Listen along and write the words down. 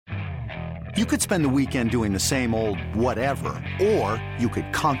You could spend the weekend doing the same old whatever, or you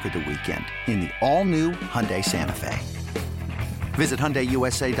could conquer the weekend in the all-new Hyundai Santa Fe. Visit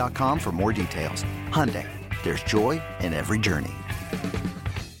HyundaiUSA.com for more details. Hyundai, there's joy in every journey.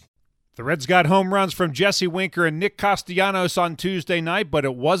 The Reds got home runs from Jesse Winker and Nick Castellanos on Tuesday night, but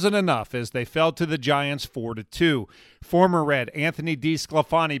it wasn't enough as they fell to the Giants 4-2. Former Red Anthony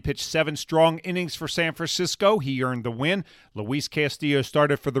DeSclafani pitched 7 strong innings for San Francisco. He earned the win. Luis Castillo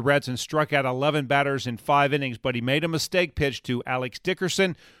started for the Reds and struck out 11 batters in 5 innings, but he made a mistake pitch to Alex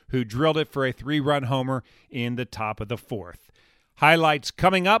Dickerson, who drilled it for a 3-run homer in the top of the 4th. Highlights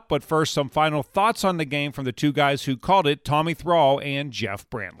coming up, but first some final thoughts on the game from the two guys who called it, Tommy Thrall and Jeff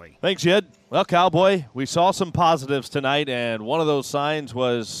Brantley. Thanks, Jed. Well, Cowboy, we saw some positives tonight, and one of those signs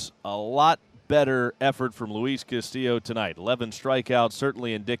was a lot better effort from Luis Castillo tonight. 11 strikeouts,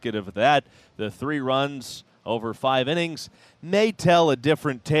 certainly indicative of that. The 3 runs over 5 innings may tell a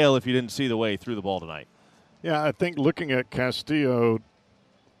different tale if you didn't see the way he threw the ball tonight. Yeah, I think looking at Castillo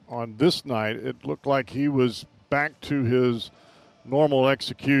on this night, it looked like he was back to his normal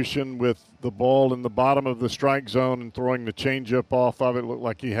execution with the ball in the bottom of the strike zone and throwing the changeup off of it. Looked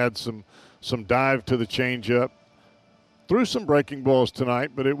like he had some dive to the changeup. Threw some breaking balls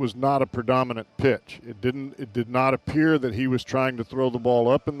tonight, but it was not a predominant pitch. It did not appear that he was trying to throw the ball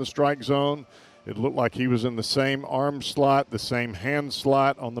up in the strike zone. It looked like he was in the same arm slot, the same hand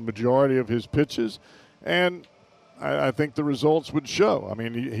slot on the majority of his pitches, and I think the results would show. I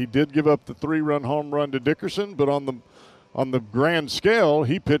mean, he did give up the 3-run home run to Dickerson, but on the grand scale,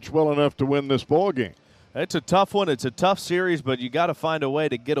 he pitched well enough to win this ball game. It's a tough one. It's a tough series, but you got to find a way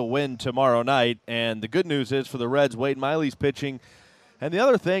to get a win tomorrow night. And the good news is for the Reds, Wade Miley's pitching. And the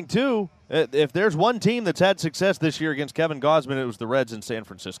other thing, too, if there's one team that's had success this year against Kevin Gausman, it was the Reds in San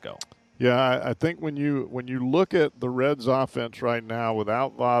Francisco. Yeah, I think when you look at the Reds' offense right now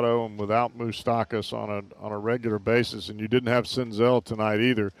without Votto and without Moustakas on a regular basis, and you didn't have Senzel tonight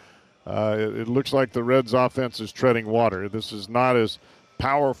either, it looks like the Reds' offense is treading water. This is not as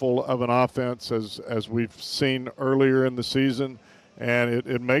powerful of an offense as we've seen earlier in the season, and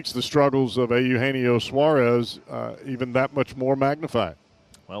it makes the struggles of Eugenio Suarez even that much more magnified.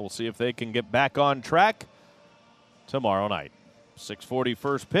 Well, we'll see if they can get back on track tomorrow night. 6:40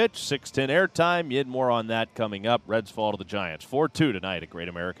 first pitch, 6:10 airtime. You had more on that coming up. Reds fall to the Giants 4-2 tonight at Great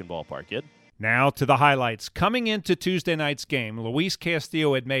American Ballpark. Kid. Now to the highlights. Coming into Tuesday night's game, Luis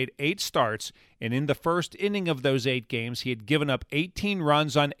Castillo had made 8 starts, and in the first inning of those 8 games, he had given up 18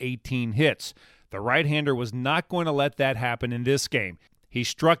 runs on 18 hits. The right-hander was not going to let that happen in this game. He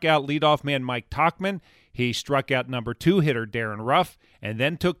struck out leadoff man Mike Tauchman, he struck out number 2 hitter Darren Ruff, and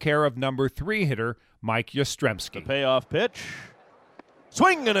then took care of number 3 hitter Mike Yastrzemski. The payoff pitch.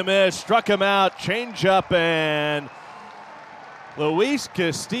 Swing and a miss, struck him out, change up, and Luis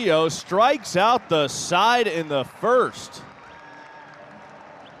Castillo strikes out the side in the first.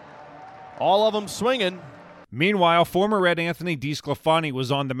 All of them swinging. Meanwhile, former Red Anthony DeSclafani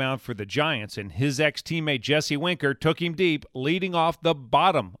was on the mound for the Giants, and his ex-teammate Jesse Winker took him deep, leading off the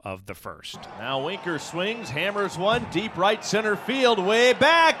bottom of the first. Now Winker swings, hammers one, deep right center field, way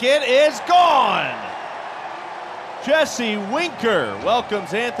back. It is gone. Jesse Winker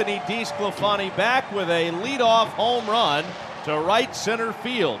welcomes Anthony DeSclafani back with a leadoff home run to right center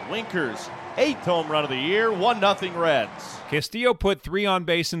field. Winker's 8th home run of the year, 1-0 Reds. Castillo put 3 on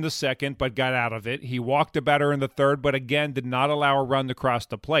base in the second, but got out of it. He walked a batter in the third, but again did not allow a run to cross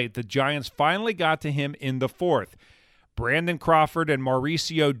the plate. The Giants finally got to him in the 4th. Brandon Crawford and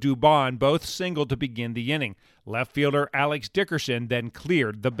Mauricio Dubon both singled to begin the inning. Left fielder Alex Dickerson then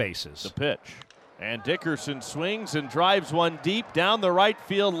cleared the bases. The pitch. And Dickerson swings and drives one deep down the right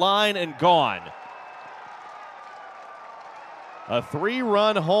field line and gone. A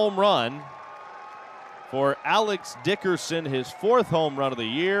 3-run home run for Alex Dickerson, his 4th home run of the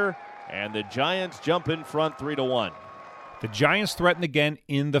year, and the Giants jump in front 3-1. The Giants threatened again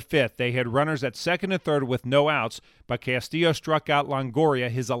in the 5th. They had runners at second and third with no outs, but Castillo struck out Longoria,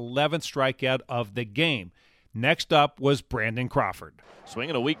 his 11th strikeout of the game. Next up was Brandon Crawford.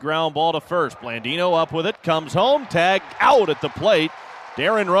 Swinging a weak ground ball to first. Blandino up with it, comes home, tag out at the plate.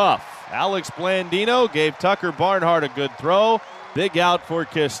 Darren Ruff. Alex Blandino gave Tucker Barnhart a good throw. Big out for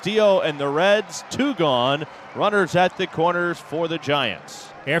Castillo and the Reds. 2 gone. Runners at the corners for the Giants.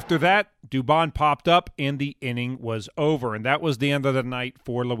 After that, Dubon popped up and the inning was over. And that was the end of the night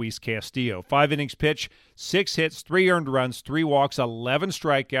for Luis Castillo. 5 innings pitched, 6 hits, 3 earned runs, 3 walks, 11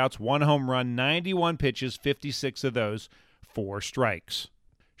 strikeouts, 1 home run, 91 pitches, 56 of those, 4 strikes.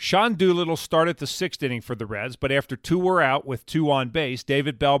 Sean Doolittle started the 6th inning for the Reds, but after 2 were out with 2 on base,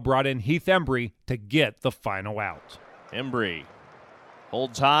 David Bell brought in Heath Embry to get the final out. Embry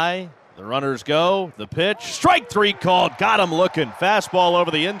holds high, The runners go, the pitch, strike three called, got him looking. Fastball over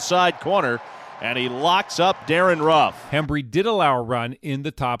the inside corner, and he locks up Darren Ruff. Hembree did allow a run in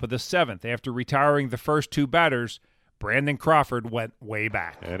the top of the 7th. After retiring the first 2 batters, Brandon Crawford went way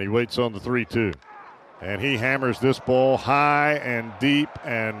back. And he waits on the 3-2. And he hammers this ball high and deep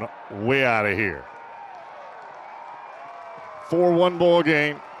and way out of here. 4-1 ball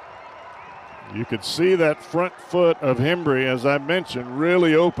game. You could see that front foot of Hembree, as I mentioned,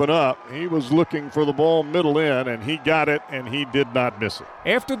 really open up. He was looking for the ball middle in, and he got it, and he did not miss it.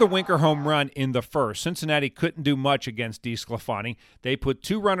 After the Winker home run in the first, Cincinnati couldn't do much against DeSclafani. They put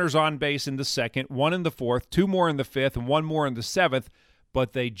 2 runners on base in the second, 1 in the fourth, 2 more in the fifth, and 1 more in the 7th,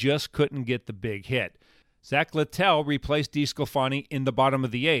 but they just couldn't get the big hit. Zach Littell replaced DeSclafani in the bottom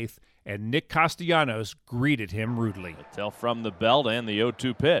of the 8th, and Nick Castellanos greeted him rudely. Littell from the belt and the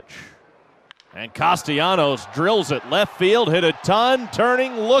 0-2 pitch. And Castellanos drills it left field, hit a ton,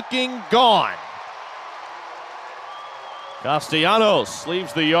 turning, looking, gone. Castellanos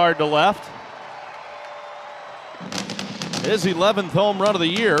leaves the yard to left. His 11th home run of the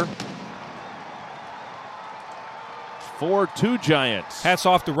year. 4-2 Giants. Hats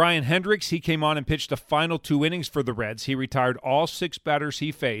off to Ryan Hendricks. He came on and pitched the final 2 innings for the Reds. He retired all 6 batters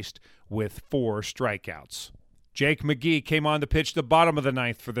he faced with 4 strikeouts. Jake McGee came on to pitch the bottom of the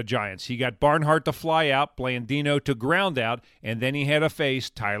 9th for the Giants. He got Barnhart to fly out, Blandino to ground out, and then he had to face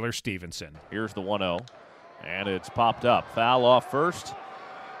Tyler Stevenson. Here's the 1-0, and it's popped up. Foul off first.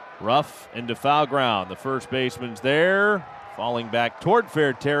 Ruff into foul ground. The first baseman's there, falling back toward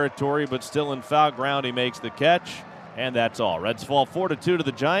fair territory, but still in foul ground. He makes the catch, and that's all. Reds fall 4-2 to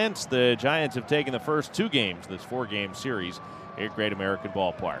the Giants. The Giants have taken the first 2 games, this 4-game series, at Great American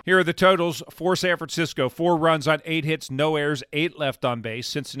Ballpark. Here are the totals for San Francisco. 4 runs on 8 hits, no errors, 8 left on base.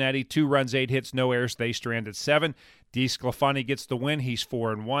 Cincinnati, 2 runs, 8 hits, no errors. They strand at 7. DeSclafani gets the win. He's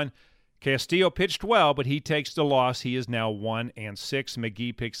 4-1. Castillo pitched well, but he takes the loss. He is now 1-6.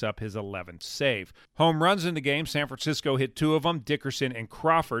 McGee picks up his 11th save. Home runs in the game. San Francisco hit 2 of them. Dickerson and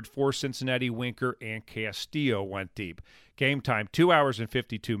Crawford. For Cincinnati, Winker and Castillo went deep. Game time, 2 hours and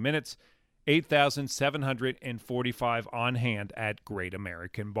 52 minutes. 8,745 on hand at Great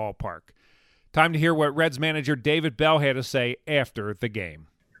American Ballpark. Time to hear what Reds manager David Bell had to say after the game.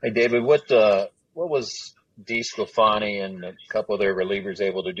 Hey, David, what was DeSclafani and a couple of their relievers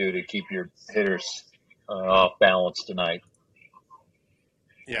able to do to keep your hitters off balance tonight?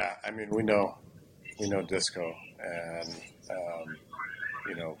 Yeah, I mean, we know Disco, and I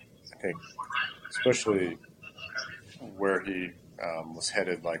think especially where he was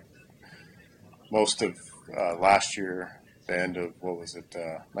headed, like most of last year, the end of,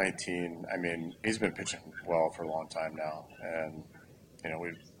 19. I mean, he's been pitching well for a long time now. And,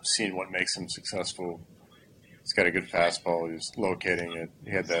 we've seen what makes him successful. He's got a good fastball. He's locating it.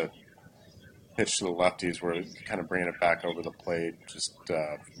 He had that pitch to the lefties where he's kind of bringing it back over the plate. Just,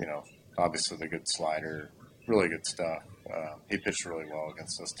 obviously the good slider. Really good stuff. He pitched really well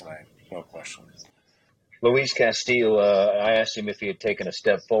against us tonight. No question. Luis Castillo, I asked him if he had taken a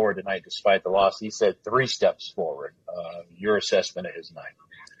step forward tonight despite the loss. He said 3 steps forward. Your assessment of his night?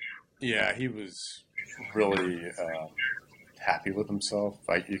 Yeah, he was really happy with himself.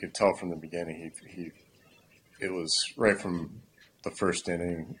 You could tell from the beginning. It was right from the first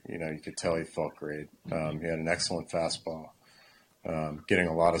inning. You could tell he felt great. He had an excellent fastball, getting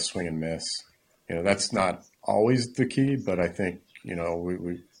a lot of swing and miss. That's not always the key, but I think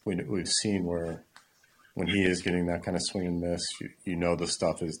we've seen where, when he is getting that kind of swing and miss, the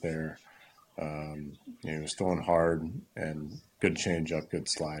stuff is there. He was throwing hard and good changeup, good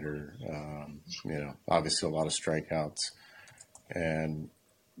slider. Obviously a lot of strikeouts. And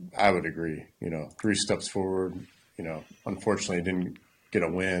I would agree, 3 steps forward. Unfortunately didn't get a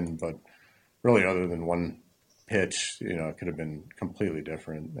win, but really other than one pitch, it could have been completely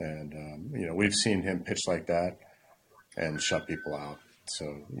different. And, we've seen him pitch like that and shut people out. So,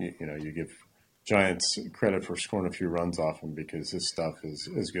 you give Giants credit for scoring a few runs off him because his stuff is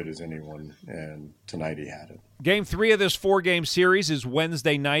as good as anyone, and tonight he had it. Game 3 of this 4-game series is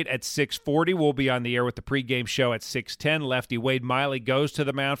Wednesday night at 6:40. We'll be on the air with the pregame show at 6:10. Lefty Wade Miley goes to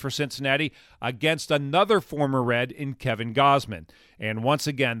the mound for Cincinnati against another former Red in Kevin Gausman. And once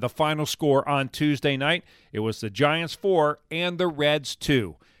again, the final score on Tuesday night, it was the Giants 4 and the Reds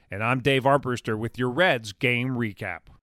 2. And I'm Dave Armbruster with your Reds game recap.